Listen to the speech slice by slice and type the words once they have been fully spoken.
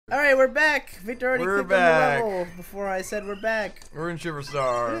Alright, we're back. Victor already clicked back. on the level before I said we're back. We're in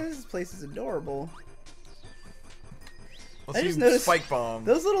Shiverstar. This place is adorable. Let's I just see noticed Spike Bomb.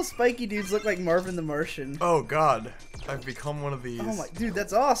 those little spiky dudes look like Marvin the Martian. Oh god, I've become one of these. Oh my, dude,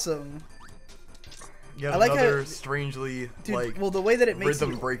 that's awesome. You have I like another how, strangely dude, like well, the way that it makes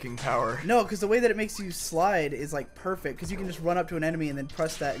rhythm breaking power. No, because the way that it makes you slide is like perfect. Because you can just run up to an enemy and then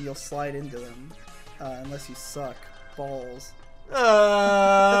press that, and you'll slide into them, unless you suck balls. You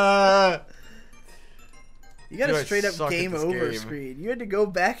got a straight up game over screen. You had to go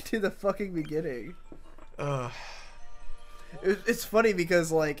back to the fucking beginning. It's funny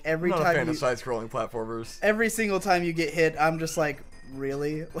because like every I'm not time a fan of side-scrolling platformers. Every single time you get hit, I'm just like,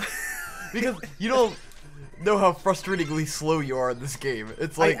 really? Because you don't know how frustratingly slow you are in this game.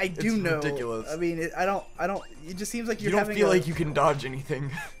 It's like I do know. Ridiculous. I mean, I don't. It just seems like you don't feel like you can dodge anything.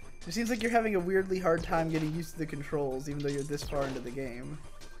 It seems like you're having a weirdly hard time getting used to the controls, even though you're this far into the game.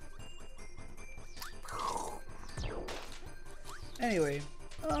 Anyway,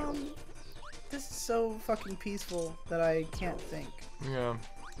 this is so fucking peaceful that I can't think. Yeah.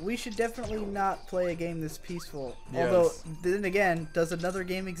 We should definitely not play a game this peaceful. Yes. Although, then again, does another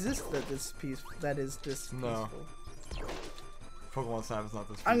game exist that is this No. peaceful? Pokemon Snap is not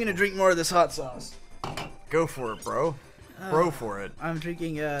this peaceful. I'm gonna drink more of this hot sauce. Go for it, bro. Bro for it. I'm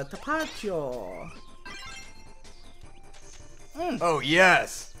drinking Tapatio. Oh,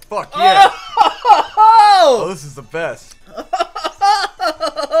 yes. Fuck yeah. Oh, this is the best.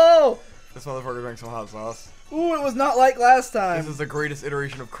 This motherfucker drank some hot sauce. Ooh, it was not like last time. This is the greatest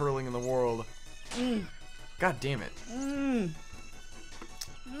iteration of curling in the world. God damn it.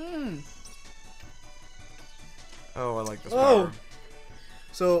 Oh, I like this power.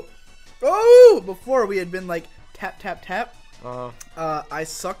 So, before we had been like tap tap tap. I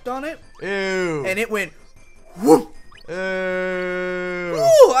sucked on it. Ew. And it went whoop. Ew.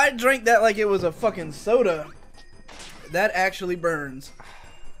 Ooh, I drank that like it was a fucking soda. That actually burns.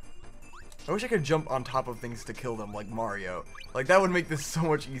 I wish I could jump on top of things to kill them like Mario. Like, that would make this so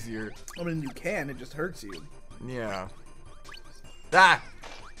much easier. I mean, you can, it just hurts you. Yeah. Ah!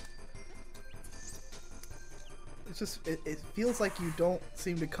 It's just, it feels like you don't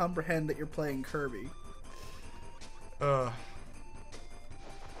seem to comprehend that you're playing Kirby. Alright,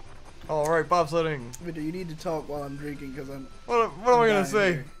 bobsledding. Victor, you need to talk while I'm drinking, because I'm... What am I gonna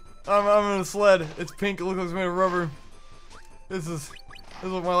say? Here. I'm in a sled. It's pink, it looks like it's made of rubber. This is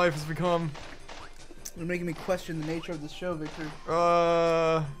what my life has become. You're making me question the nature of this show, Victor.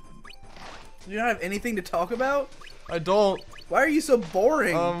 You don't have anything to talk about? I don't. Why are you so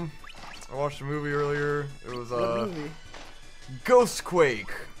boring? I watched a movie earlier. It was What movie?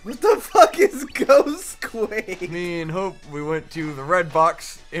 Ghostquake. What the fuck is Ghostquake? Me and Hope, we went to the Red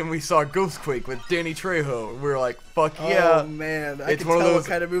Box and we saw Ghostquake with Danny Trejo. We were like, fuck yeah. Oh man, I it's can one tell of those what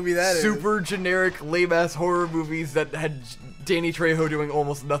kind of movie that is. Super generic, lame-ass horror movies that had Danny Trejo doing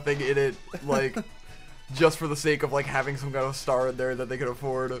almost nothing in it, like, just for the sake of, like, having some kind of star in there that they could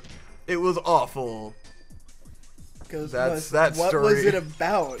afford. It was awful. That's that story. What was it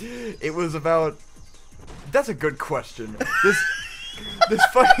about? It was about... That's a good question. This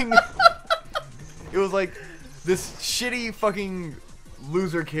fucking... It was like, this shitty fucking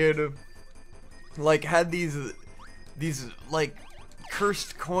loser kid, like, had these, like,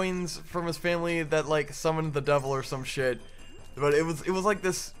 cursed coins from his family that, like, summoned the devil or some shit. But it was like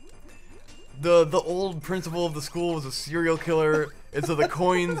this... The old principal of the school was a serial killer, and so the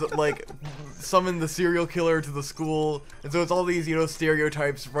coins, like, summoned the serial killer to the school, and so it's all these, you know,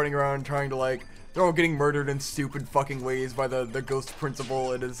 stereotypes running around trying to, like, they're all getting murdered in stupid fucking ways by the ghost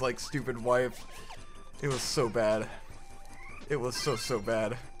principal and his, like, stupid wife. It was so bad. It was so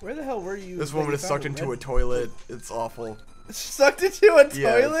bad. Where the hell were you? This woman is sucked into a toilet. It's awful. Sucked into a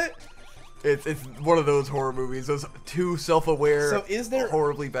toilet? It's one of those horror movies. Those two self-aware, so is there,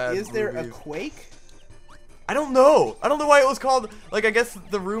 horribly bad Is there movies. a quake? I don't know. I don't know why it was called, like, I guess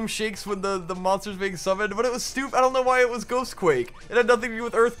the room shakes when the monster's being summoned, but it was stupid. I don't know why it was Ghostquake. It had nothing to do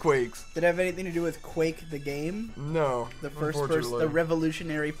with earthquakes. Did it have anything to do with Quake the game? No. The the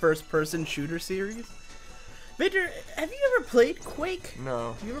revolutionary first-person shooter series? Victor, have you ever played Quake?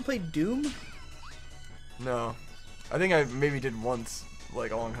 No. Have you ever played Doom? No. I think I maybe did once,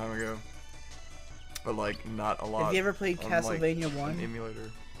 like, a long time ago. But, like, not a lot. Have you ever played Castlevania 1? An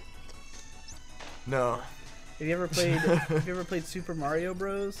emulator. No. Have you ever played Super Mario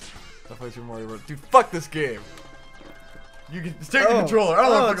Bros? I played Super Mario Bros. Dude, fuck this game. You can take the controller. I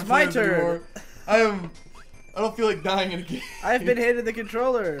don't want to fucking play this anymore. I don't feel like dying in a game. I've been handed the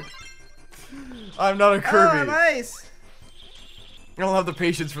controller. I'm not a Kirby. Oh, nice. I don't have the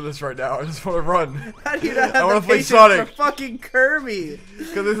patience for this right now. I just want to run. How do you not I have want the to play patience Sonic. for fucking Kirby?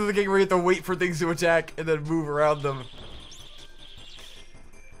 Because this is a game where you have to wait for things to attack and then move around them.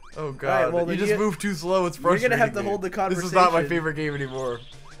 Oh god, Right, well, you just move too slow. It's frustrating. You're gonna have to me. hold the This conversation. is not my favorite game anymore.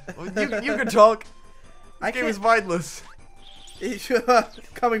 Well, you can talk. This game is mindless.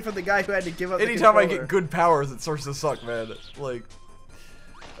 Coming from the guy who had to give up. Anytime the I get good powers, it starts to suck, man. Like,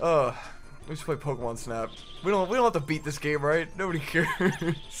 we should play Pokemon Snap. We don't have to beat this game, right? Nobody cares.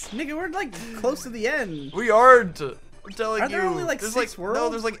 Nigga, we're like close to the end. We aren't. I'm telling you. Are there only like there's 6 worlds? No,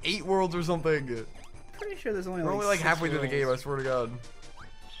 there's like 8 worlds or something. Pretty sure there's only We're like only like 6 halfway through the game. I swear to God.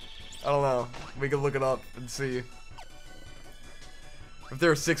 I don't know. We can look it up and see. If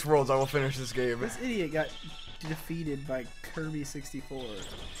there are 6 worlds, I will finish this game. This idiot got defeated by Kirby 64.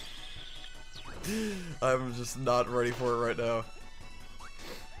 I'm just not ready for it right now.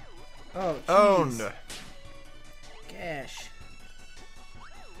 Oh, Owned. Gosh.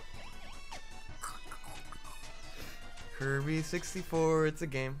 Kirby 64, it's a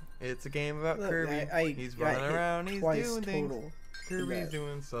game. It's a game about Look, Kirby. He's running around, he's doing things. Kirby's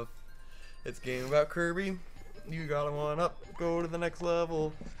doing stuff. It's a game about Kirby. You gotta one up, go to the next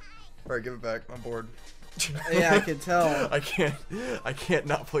level. Alright, give it back. I'm bored. Yeah, I can tell. I can't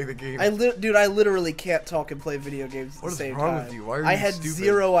not play the game. Dude, I literally can't talk and play video games at the same time. What is wrong with you? Why are you I had stupid?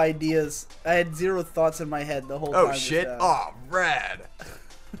 0 ideas. I had 0 thoughts in my head the whole time. Oh shit! Oh, rad!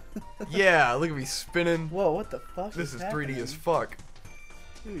 Yeah, look at me spinning. Whoa, what the fuck? This is happening? 3D as fuck.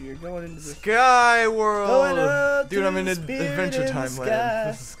 Dude, you're going into the Sky World. up Dude, to I'm in the Adventure spirit in the Time sky, land.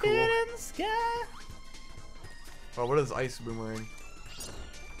 This is cool. spirit in the sky. Oh, what is Ice Boomerang?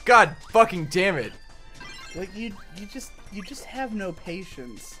 God fucking damn it! Like you just have no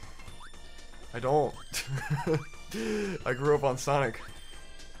patience. I don't. I grew up on Sonic.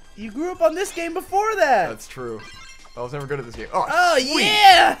 You grew up on this game before that. That's true. I was never good at this game. Oh, Oh sweet.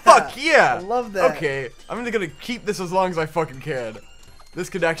 yeah! Fuck yeah! I love that. Okay, I'm gonna keep this as long as I fucking can. This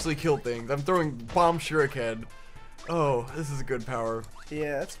could actually kill things. I'm throwing bomb shuriken. Oh, this is a good power.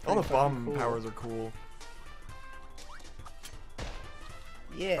 Yeah, that's All the pretty bomb fucking cool. powers are cool.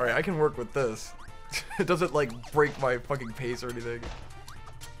 Yeah. Alright, I can work with this. It doesn't like break my fucking pace or anything.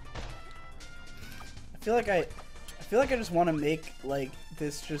 I feel like I just want to make like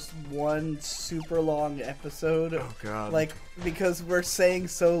this just one super long episode. Oh god. Like because we're saying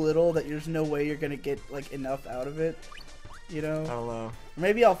so little that there's no way you're gonna get like enough out of it. You know? I don't know.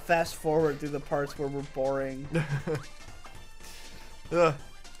 Maybe I'll fast forward through the parts where we're boring. Ugh.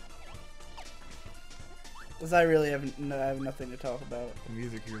 Because I really have nothing to talk about. The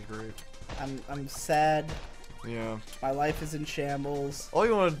music here is great. I'm sad. Yeah. My life is in shambles. All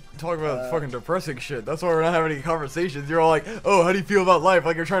you want to talk about is fucking depressing shit. That's why we're not having any conversations. You're all like, oh, how do you feel about life?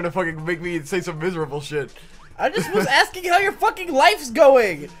 Like you're trying to fucking make me say some miserable shit. I just was asking how your fucking life's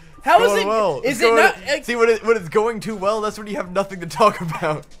going. How is it? Well. Is it not? Like, see, when it's going too well, that's when you have nothing to talk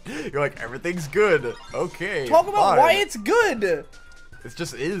about. You're like, everything's good. Okay. talk about fine. why it's good. It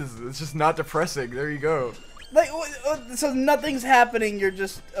just is. It's just not depressing. There you go. Like, so nothing's happening. You're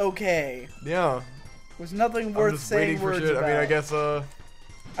just okay. Yeah. There's nothing I'm worth just saying waiting for words shit. about. I mean, I guess I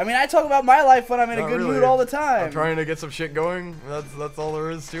mean, I talk about my life when I'm in a not good really. mood all the time. I'm trying to get some shit going. That's all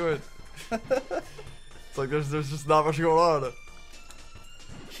there is to it. It's like there's just not much going on.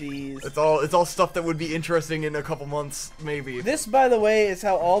 Jeez. It's all stuff that would be interesting in a couple months, maybe. This, by the way, is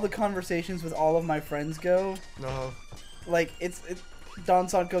how all the conversations with all of my friends go. No. Like,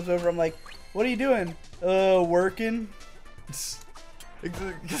 Don-san comes over, I'm like, what are you doing? Working?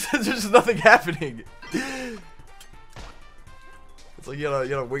 There's just nothing happening. It's like you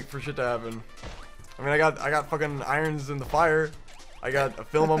gotta wait for shit to happen. I mean, I got fucking irons in the fire. I got a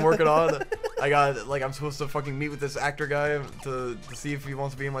film I'm working on. I got like I'm supposed to fucking meet with this actor guy to see if he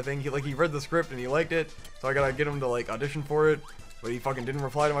wants to be in my thing. He read the script and he liked it, so I gotta get him to like audition for it. But he fucking didn't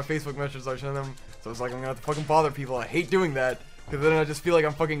reply to my Facebook message I sent him. So it's like I'm gonna have to fucking bother people. I hate doing that because then I just feel like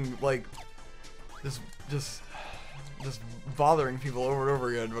I'm fucking like just bothering people over and over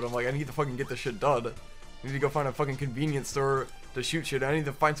again. But I'm like, I need to fucking get this shit done. I need to go find a fucking convenience store to shoot shit. I need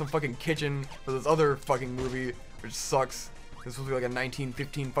to find some fucking kitchen for this other fucking movie, which sucks. This was like a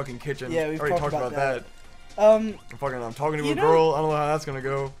 1915 fucking kitchen. Yeah, we've already talked about that. I'm talking to a girl. I don't know how that's gonna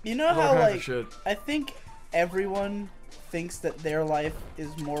go. You know how like I think everyone thinks that their life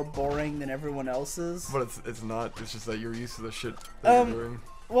is more boring than everyone else's. But it's not. It's just that you're used to the shit that you're doing.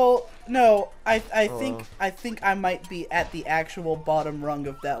 Well, no, I think I might be at the actual bottom rung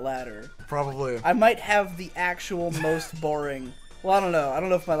of that ladder. Probably. I might have the actual most boring Well, I don't know. I don't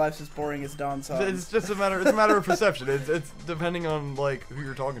know if my life's as boring as Dawn-san. It's just a matter. It's a matter of perception. It's depending on like who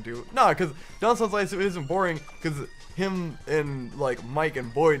you're talking to. Nah, because Dawn-san's life isn't boring because him and like Mike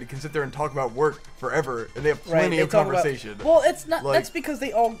and Boyd can sit there and talk about work forever, and they have plenty of conversation. Well, it's not. Like, that's because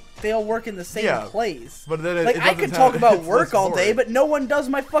they all work in the same place. But then like I could talk about work all day, but no one does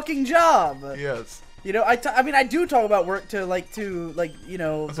my fucking job. Yes. You know, I mean, I do talk about work to you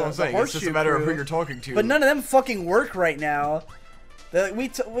know. That's what I'm saying. It's just a matter of who you're talking to. But none of them fucking work right now. We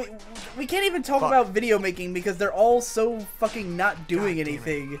can't even talk about video making because they're all so fucking not doing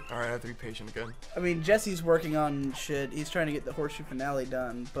anything. Alright, I have to be patient again. I mean, Jesse's working on shit. He's trying to get the horseshoe finale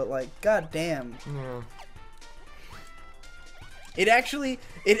done, but like, goddamn. Yeah. It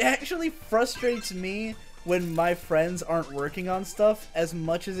actually frustrates me when my friends aren't working on stuff as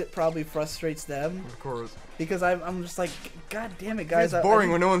much as it probably frustrates them. Of course. Because I'm just like, god damn it, guys. It's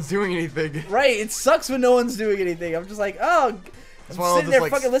boring when no one's doing anything. Right, it sucks when no one's doing anything. I'm just like, oh. I'm sitting there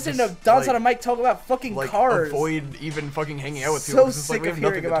fucking listening to Dawn-san and Mike talk about fucking cars. Avoid even fucking hanging out with people. So sick we of have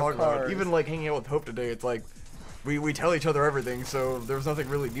nothing hearing to about talk cars. about. Even like hanging out with Hope today, it's like we tell each other everything, so there's nothing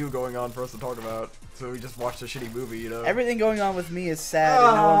really new going on for us to talk about. So we just watched a shitty movie, you know. Everything going on with me is sad,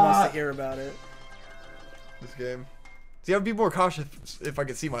 and no one wants to hear about it. This game. See, I'd be more cautious if I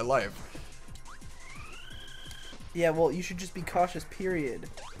could see my life. Yeah, well, you should just be cautious, period.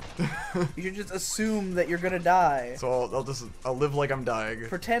 You should just assume that you're gonna die. So I'll live like I'm dying.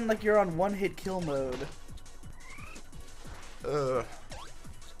 Pretend like you're on one-hit kill mode.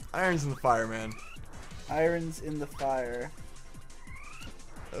 Irons in the fire, man. Irons in the fire.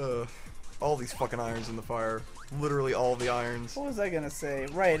 All these fucking irons in the fire. Literally all the irons. What was I gonna say?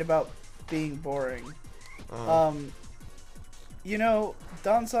 Right, about being boring. You know,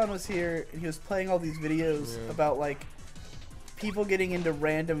 Dawn-san was here, and he was playing all these videos about, like, people getting into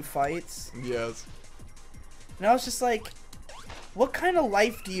random fights. Yes. And I was just like, what kind of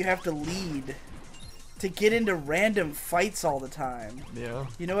life do you have to lead to get into random fights all the time? Yeah.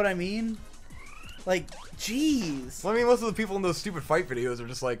 You know what I mean? Like, jeez. Well, I mean, most of the people in those stupid fight videos are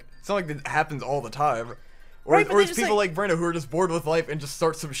just like, it's not like that happens all the time. Or, right, or it's people like Brenda who are just bored with life and just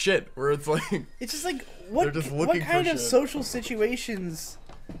start some shit where it's like... It's just like, what kind of social situations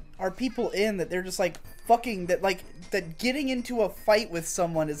are people in that they're just like, fucking, that getting into a fight with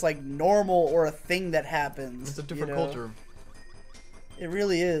someone is like normal or a thing that happens. It's a different culture. It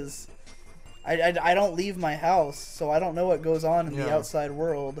really is. I don't leave my house, so I don't know what goes on in the outside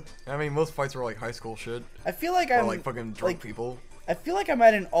world. I mean, most fights are like high school shit. I feel like I'm... Or like fucking drunk people. I feel like I'm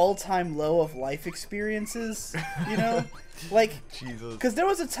at an all-time low of life experiences, you know? Like, Jesus. Because there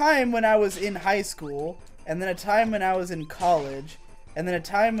was a time when I was in high school, and then a time when I was in college, and then a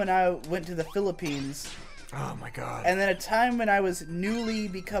time when I went to the Philippines. Oh my god. And then a time when I was newly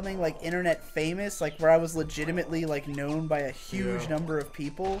becoming, like, internet famous, like, where I was legitimately, like, known by a huge number of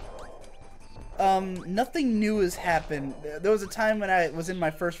people. Nothing new has happened. There was a time when I was in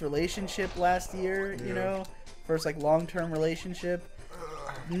my first relationship last year, you know? First, like, long-term relationship.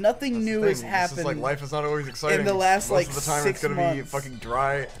 Nothing new has happened. It's like life is not always exciting. In the last, Most like, of the time 6 it's gonna months. be fucking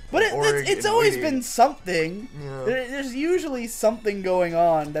dry. But it's always waiting. been something. Yeah. There's usually something going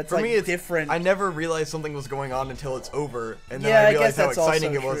on that's, For me, it's different. I never realized something was going on until it's over, and then Yeah, I I realized guess how that's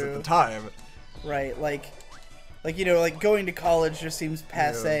exciting also it was true. at the time. Right, like, you know, like, going to college just seems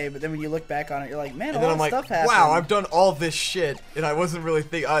passe, but then when you look back on it, you're like, man, And a then lot I'm of like, stuff happened. wow, I've done all this shit, and I wasn't really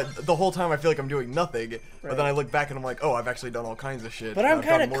the whole time I feel like I'm doing nothing, but then I look back and I'm like, oh, I've actually done all kinds of shit. But I'm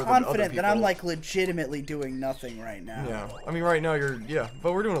kind of more than confident other that I'm, people. like, legitimately doing nothing right now. Yeah, I mean, right now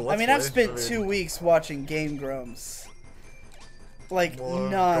but we're doing a let's I mean, play. I've spent 2 weeks watching Game Grumps. Like, Well,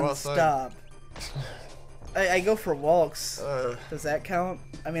 non-stop. I go for walks. Does that count?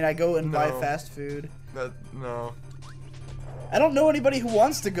 I mean, I go and buy fast food. No. I don't know anybody who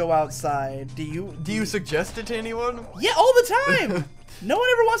wants to go outside. Do you? Do you suggest it to anyone? Yeah, all the time! No one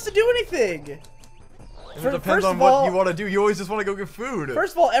ever wants to do anything! It depends on what you want to do. You always just want to go get food.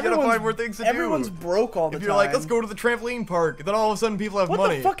 First of all, everyone's broke all the time. If you're like, let's go to the trampoline park, then all of a sudden people have what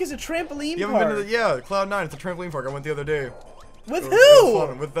money. What the fuck is a trampoline you park? Haven't been to Cloud9, it's a trampoline park. I went the other day. With who? It was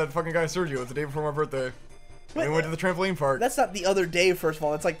fun. With that fucking guy Sergio. It was the day before my birthday. We went to the trampoline park. That's not the other day, first of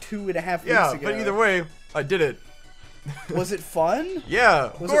all. It's like 2.5 weeks ago. Yeah, but either way, I did it. Was it fun? Yeah,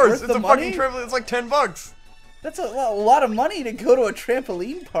 of Was course. It worth it's the a money? fucking trampoline. It's like $10. That's a lot of money to go to a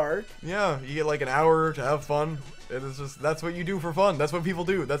trampoline park. Yeah, you get like an hour to have fun. It's just, that's what you do for fun. That's what people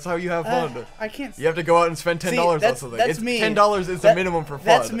do. That's how you have fun. I can't. You have to go out and spend $10 on something. That's me. $10 is the minimum for fun.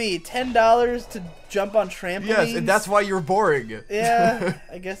 That's me. $10 to jump on trampolines. Yes, and that's why you're boring. Yeah,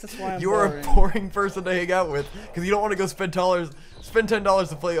 I guess that's why I'm You're boring. a boring person to hang out with because you don't want to go spend spend $10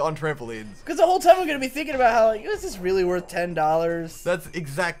 to play on trampolines. Because the whole time I'm gonna be thinking about how like, is this really worth $10? That's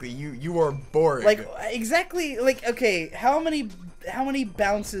exactly you are boring. Like exactly like okay, how many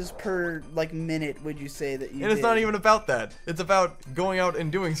bounces per like minute would you say that you? And it's not even about that. It's about going out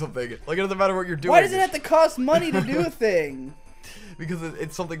and doing something. Like it doesn't matter what you're doing. Why does it have to cost money to do a thing? Because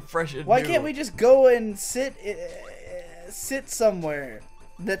it's something fresh and Why new. can't we just go and sit somewhere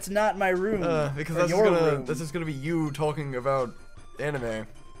that's not my room? Because room? that's just gonna be you talking about anime.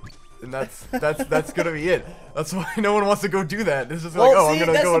 And that's gonna be it. That's why no one wants to go do that. It's just like, oh, I'm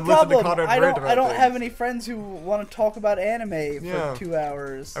gonna go and listen to Conrad rant about I don't things. have any friends who want to talk about anime for 2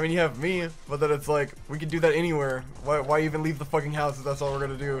 hours. I mean, you have me, but then it's like we can do that anywhere. Why even leave the fucking house if that's all we're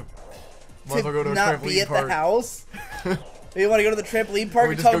gonna do? Might as well go to a not trampoline be at park. the house. You want to go to the trampoline park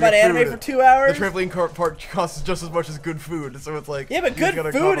and just talk go about get anime food. for 2 hours? The trampoline park costs just as much as good food, so it's like yeah, but good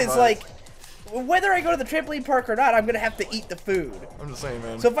food is like. Whether I go to the trampoline park or not, I'm gonna have to eat the food. I'm just saying,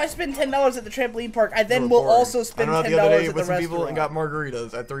 man. So if I spend $10 at the trampoline park, I then will also spend $10 at the other day restaurant. with some people and got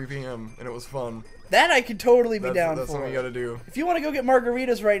margaritas at 3 p.m. and it was fun. That I could totally be down that's for. something you gotta do. If you want to go get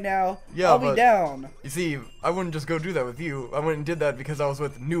margaritas right now, yeah, I'll be down. You see, I wouldn't just go do that with you. I went and did that because I was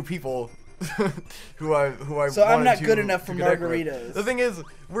with new people. who I So I'm not good enough for margaritas. The thing is,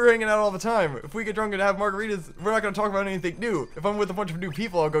 we're hanging out all the time. If we get drunk and have margaritas, we're not gonna talk about anything new. If I'm with a bunch of new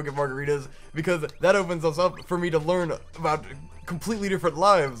people, I'll go get margaritas because that opens us up for me to learn about completely different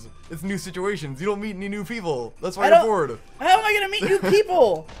lives. It's new situations. You don't meet any new people. That's why you're bored. How am I gonna meet new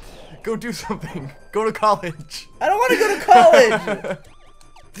people? Go do something. Go to college. I don't want to go to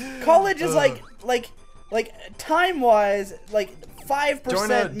college. College is like time-wise, like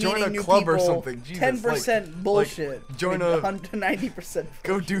 5% join a new club people, or something. Jesus, 10% bullshit. Like, join 90%.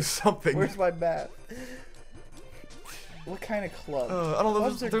 Go do something. Where's my math? What kind of club? I don't know.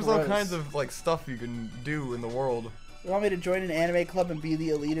 There's all kinds of like stuff you can do in the world. You want me to join an anime club and be the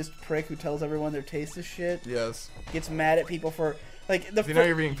elitist prick who tells everyone their taste is shit? Yes. Gets mad at people for like the. See, now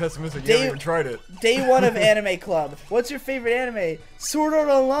you're being pessimistic. You haven't even tried it. Day 1 of anime club. What's your favorite anime? Sword Art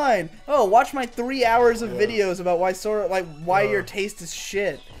Online. Oh, watch my 3 hours of videos about why your taste is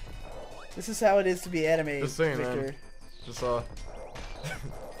shit. This is how it is to be anime. Just saying, Victor. man. Just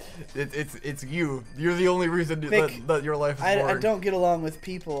it's you. You're the only reason that your life is boring. I don't get along with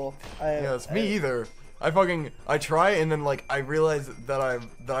people. Yes, me either. I try and then like I realize that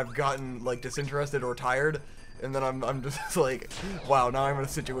I've gotten like disinterested or tired, and then I'm just like, wow, now I'm in a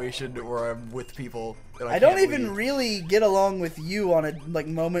situation where I'm with people that I don't can't even leave. really get along with you on a like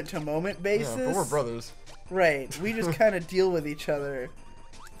moment to moment basis. Yeah, but we're brothers. Right. We just kind of deal with each other.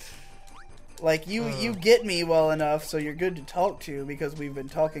 Like you get me well enough, so you're good to talk to because we've been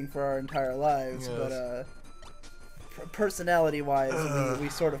talking for our entire lives. Yes. But personality-wise, we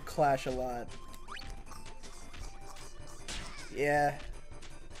sort of clash a lot. Yeah.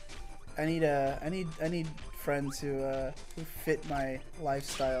 I need friends who fit my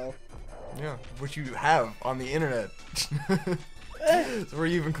lifestyle. Yeah, which you have on the internet. So what are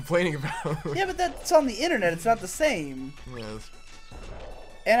you even complaining about? Yeah, but that's on the internet. It's not the same. Yes.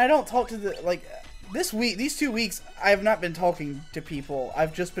 And I don't talk to these 2 weeks, I have not been talking to people.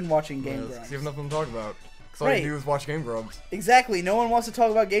 I've just been watching Game Grumps. You have nothing to talk about. Because all you do is watch Game Grumps. Exactly. No one wants to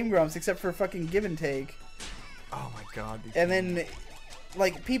talk about Game Grumps except for fucking Give and Take. Oh my god. And then,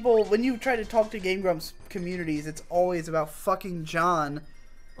 like, people, when you try to talk to Game Grumps communities, it's always about fucking John.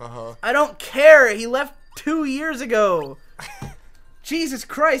 Uh-huh. I don't care. He left 2 years ago. Jesus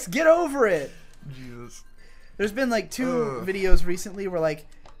Christ, get over it. Jesus. There's been like 2 videos recently where like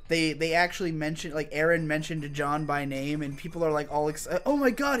they actually mentioned, like Aaron mentioned John by name, and people are like all excited. Oh my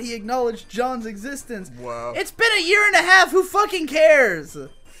god, he acknowledged John's existence. Wow. It's been a year and a half. Who fucking cares?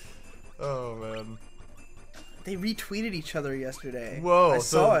 Oh man. They retweeted each other yesterday. Whoa. I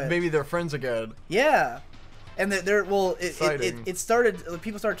saw it. Maybe they're friends again. Yeah. And it started.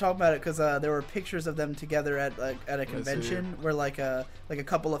 People started talking about it because there were pictures of them together at a convention where like a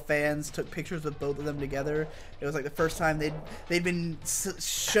couple of fans took pictures with both of them together. It was like the first time they'd been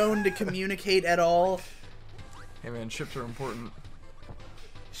shown to communicate at all. Hey man, ships are important.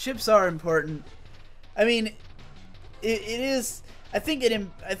 Ships are important. I mean, it is. I think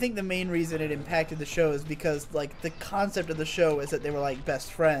the main reason it impacted the show is because like the concept of the show is that they were like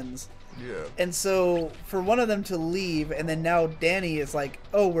best friends. Yeah. And so for one of them to leave, and then now Danny is like,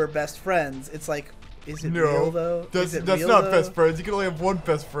 "Oh, we're best friends." It's like, is it real though? That's not best friends. You can only have one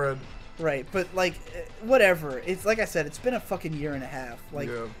best friend. Right, but like, whatever. It's like I said, it's been a fucking year and a half. Like,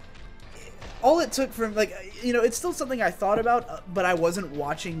 all it took from, like, you know, it's still something I thought about, but I wasn't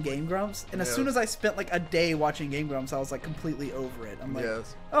watching Game Grumps. And as soon as I spent, like, a day watching Game Grumps, I was, like, completely over it. I'm like,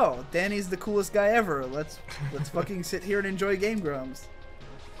 oh, Danny's the coolest guy ever. Let's fucking sit here and enjoy Game Grumps.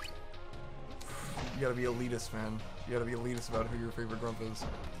 You gotta be elitist, man. You gotta be elitist about who your favorite grump is.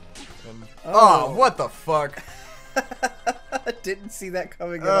 And, oh, what the fuck? Didn't see that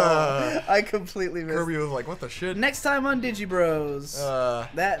coming at all. I completely missed. Kirby was like, what the shit? Next time on Digibros.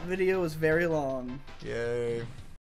 That video was very long. Yay.